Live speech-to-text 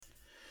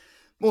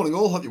Morning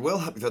all, hope you're well,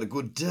 hope you've had a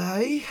good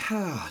day.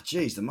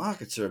 Geez, the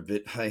markets are a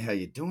bit, hey, how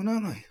you doing,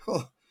 aren't they?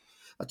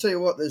 I tell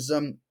you what, there's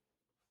a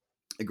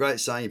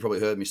great saying you probably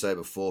heard me say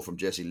before from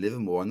Jesse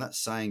Livermoore, and that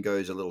saying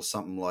goes a little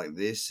something like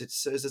this. It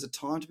says there's a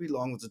time to be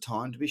long, there's a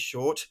time to be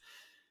short,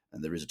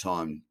 and there is a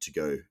time to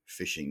go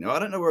fishing. Now, I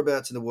don't know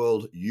whereabouts in the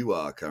world you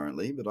are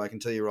currently, but I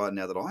can tell you right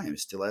now that I am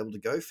still able to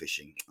go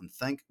fishing, and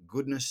thank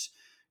goodness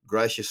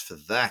gracious for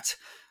that.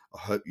 I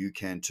hope you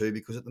can too,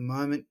 because at the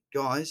moment,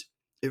 guys,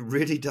 it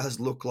really does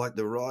look like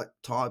the right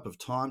type of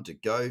time to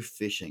go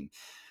fishing.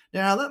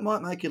 Now, that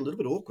might make it a little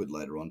bit awkward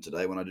later on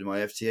today when I do my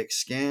FTX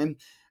scan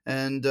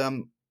and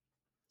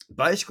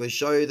basically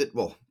show you that,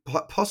 well,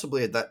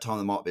 possibly at that time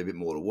there might be a bit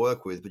more to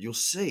work with, but you'll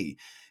see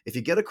if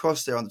you get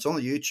across there, and it's on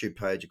the YouTube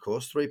page, of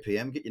course, 3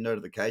 p.m., get your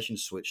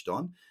notifications switched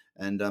on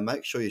and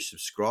make sure you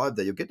subscribe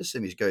there. You'll get to see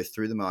me go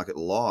through the market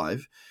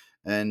live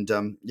and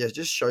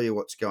just show you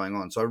what's going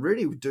on. So I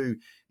really do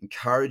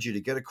encourage you to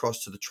get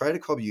across to the Trader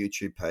Club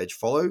YouTube page,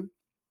 follow,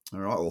 all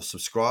right, or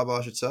subscribe,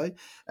 I should say,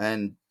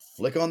 and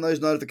flick on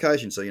those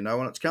notifications so you know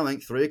when it's coming.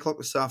 3 o'clock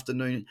this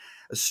afternoon,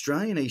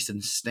 Australian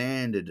Eastern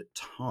Standard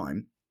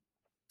Time,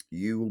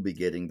 you will be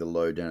getting the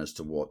lowdown as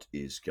to what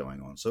is going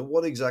on. So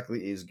what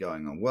exactly is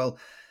going on? Well,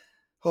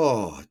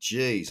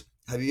 geez.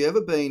 Have you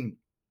ever been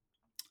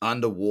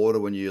underwater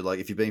when you, like,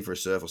 if you've been for a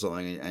surf or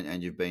something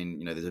and you've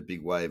been, there's a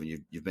big wave and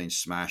you've been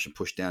smashed and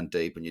pushed down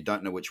deep and you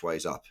don't know which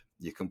way's up.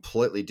 You're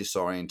completely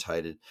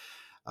disorientated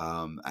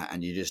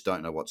and you just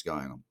don't know what's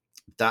going on.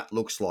 That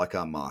looks like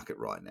our market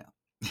right now.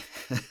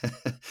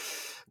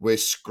 We're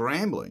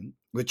scrambling.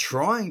 We're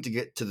trying to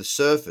get to the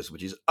surface,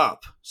 which is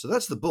up. So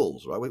that's the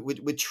bulls, right?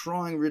 We're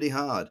trying really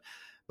hard,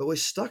 but we're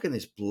stuck in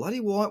this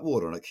bloody white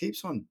water and it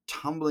keeps on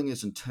tumbling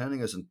us and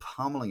turning us and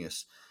pummeling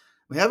us.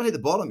 We haven't hit the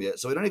bottom yet,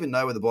 so we don't even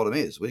know where the bottom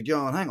is. We're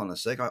going, hang on a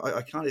sec,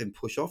 I can't even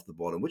push off the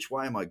bottom. Which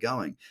way am I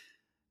going?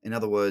 In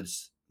other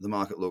words, the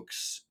market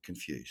looks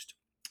confused.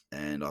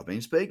 And I've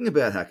been speaking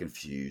about how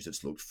confused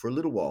it's looked for a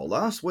little while.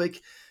 Last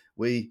week,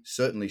 we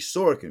certainly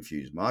saw a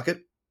confused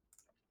market.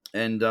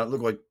 And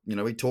look, like,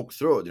 we talked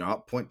through it,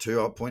 up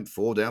 0.2, up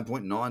 0.4, down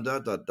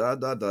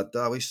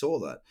 0.9, We saw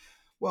that.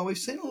 Well, we've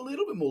seen a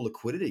little bit more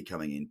liquidity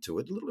coming into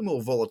it, a little bit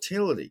more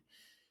volatility,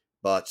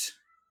 but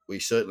we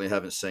certainly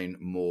haven't seen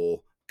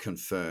more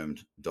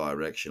confirmed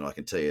direction. I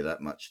can tell you that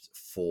much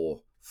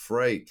for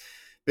free.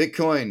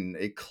 Bitcoin,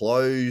 it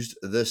closed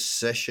the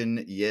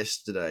session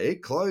yesterday.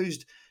 It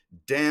closed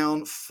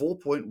down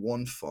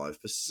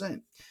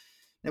 4.15%.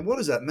 Now, what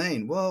does that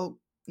mean? Well,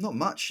 not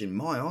much in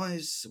my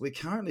eyes. We're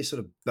currently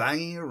sort of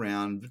banging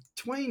around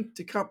between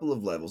a couple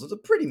of levels. It's a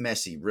pretty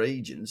messy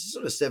region. It's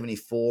sort of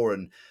 74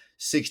 and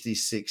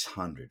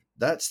 6,600.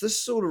 That's the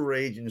sort of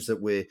regions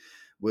that we're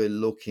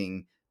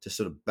looking to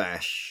sort of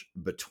bash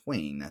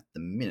between at the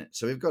minute.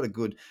 So we've got a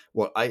good,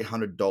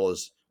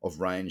 $800 of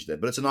range there,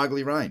 but it's an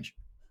ugly range.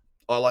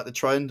 I like the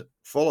trend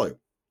follow.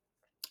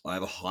 I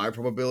have a high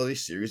probability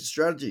series of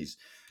strategies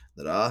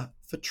that are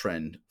for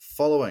trend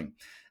following.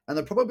 And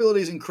the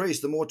probabilities increase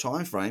the more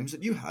time frames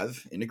that you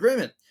have in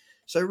agreement.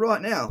 So right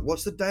now,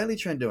 what's the daily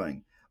trend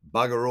doing?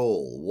 Bugger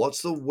all.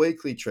 What's the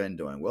weekly trend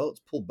doing? Well,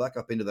 it's pulled back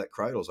up into that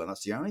cradle zone.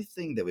 That's the only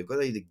thing that we've got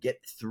to either get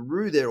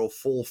through there or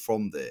fall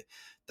from there.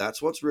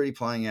 That's what's really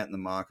playing out in the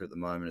market at the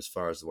moment as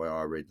far as the way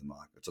I read the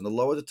market. It's on the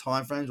lower the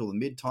time frames or the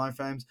mid time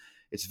frames.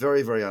 It's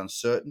very, very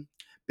uncertain.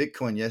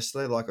 Bitcoin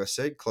yesterday, like I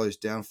said,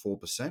 closed down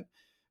 4%.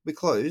 We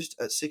closed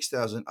at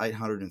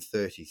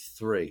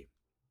 6,833.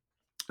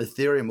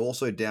 Ethereum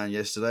also down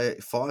yesterday at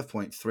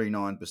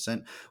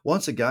 5.39%.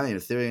 Once again,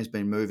 Ethereum's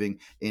been moving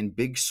in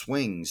big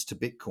swings to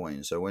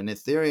Bitcoin. So when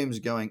Ethereum's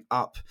going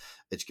up,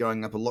 it's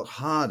going up a lot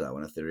harder.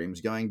 When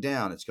Ethereum's going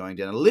down, it's going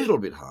down a little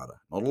bit harder.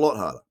 Not a lot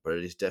harder, but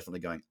it is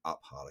definitely going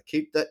up harder.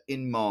 Keep that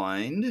in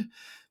mind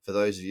for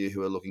those of you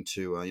who are looking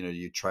to,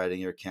 you're trading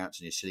your accounts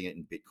and you're sitting it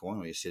in Bitcoin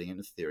or you're sitting in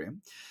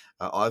Ethereum.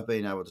 I've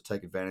been able to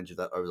take advantage of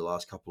that over the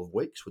last couple of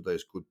weeks with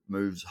those good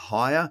moves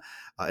higher.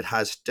 It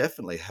has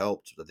definitely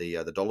helped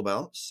the dollar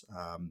balance.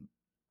 I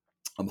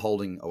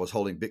was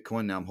holding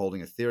Bitcoin. Now I'm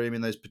holding Ethereum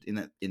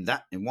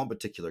in one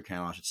particular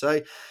account, I should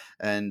say,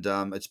 and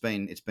it's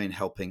been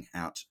helping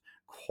out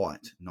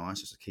quite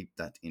nice. So keep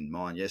that in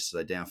mind.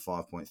 Yesterday down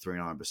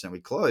 5.39%.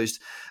 We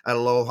closed at a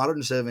low of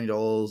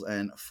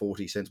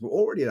 $170.40. We're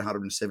already at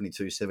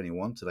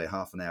 $172.71 today,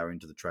 half an hour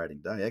into the trading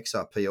day.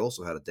 XRP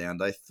also had a down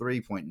day,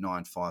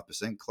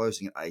 3.95%,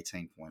 closing at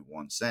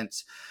 18.1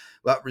 cents.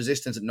 But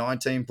resistance at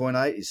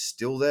 19.8 is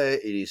still there.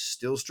 It is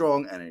still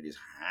strong, and it is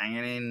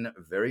hanging in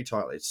very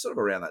tightly. It's sort of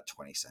around that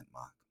 20-cent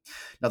mark.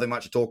 Nothing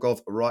much to talk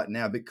of right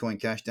now. Bitcoin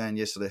cash down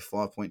yesterday,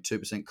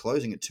 5.2%,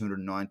 closing at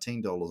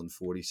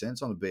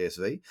 $219.40 on the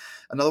BSV.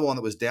 Another one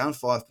that was down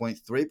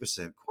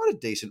 5.3%. Quite a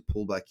decent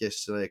pullback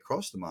yesterday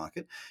across the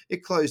market.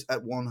 It closed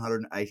at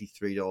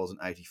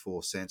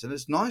 $183.84. And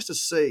it's nice to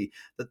see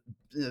that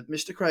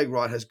Mr. Craig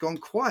Wright has gone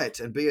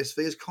quiet and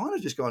BSV has kind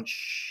of just gone,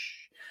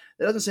 shh.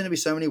 There doesn't seem to be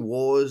so many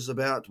wars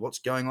about what's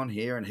going on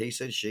here and he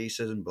says, she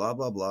says, and blah,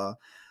 blah, blah.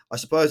 I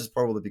suppose it's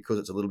probably because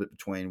it's a little bit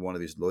between one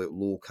of his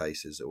legal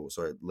cases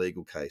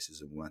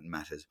and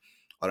matters.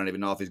 I don't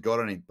even know if he's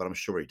got any, but I'm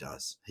sure he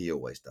does. He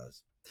always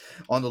does.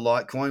 On the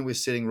Litecoin, we're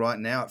sitting right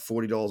now at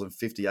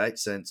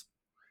 $40.58.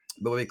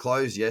 But we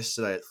closed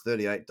yesterday at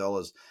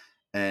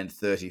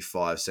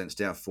 $38.35,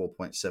 down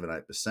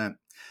 4.78%.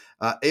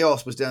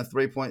 EOS was down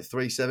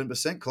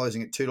 3.37%,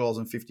 closing at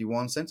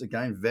 $2.51.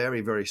 Again,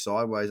 very, very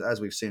sideways,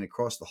 as we've seen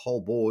across the whole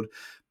board.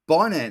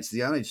 Binance,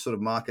 the only sort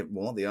of market,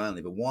 well, not the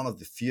only, but one of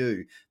the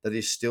few that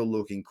is still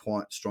looking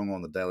quite strong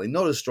on the daily.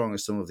 Not as strong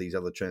as some of these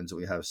other trends that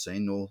we have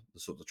seen, nor the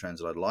sort of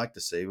trends that I'd like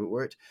to see, but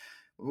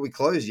we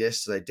closed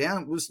yesterday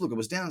down. It was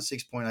down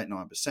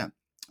 6.89%.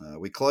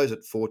 We closed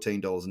at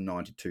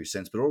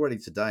 $14.92, but already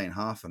today in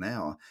half an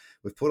hour,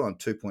 we've put on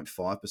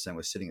 2.5%.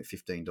 We're sitting at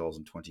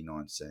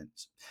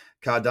 $15.29.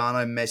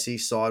 Cardano, messy,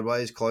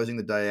 sideways, closing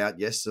the day out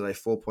yesterday,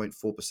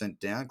 4.4%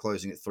 down,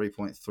 closing at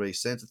 3.3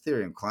 cents.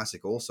 Ethereum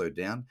Classic also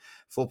down,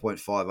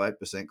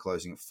 4.58%,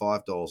 closing at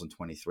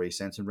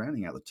 $5.23. And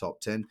rounding out the top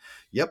 10,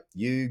 yep,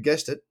 you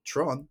guessed it,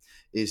 Tron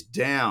is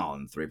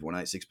down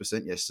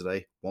 3.86%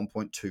 yesterday,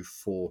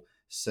 1.24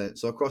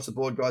 cents. So across the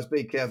board, guys,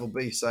 be careful,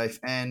 be safe,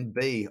 and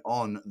be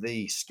on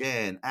the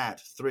scan at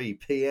 3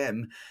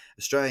 p.m.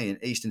 Australian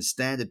Eastern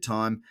Standard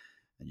Time,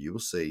 and you will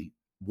see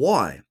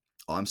why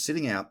I'm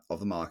sitting out of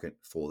the market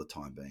for the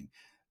time being.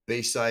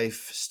 Be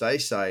safe, stay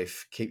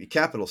safe, keep your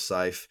capital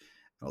safe,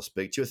 and I'll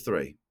speak to you at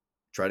 3.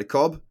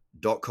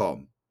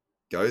 TraderCobb.com.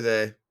 Go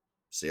there.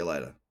 See you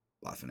later.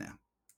 Bye for now.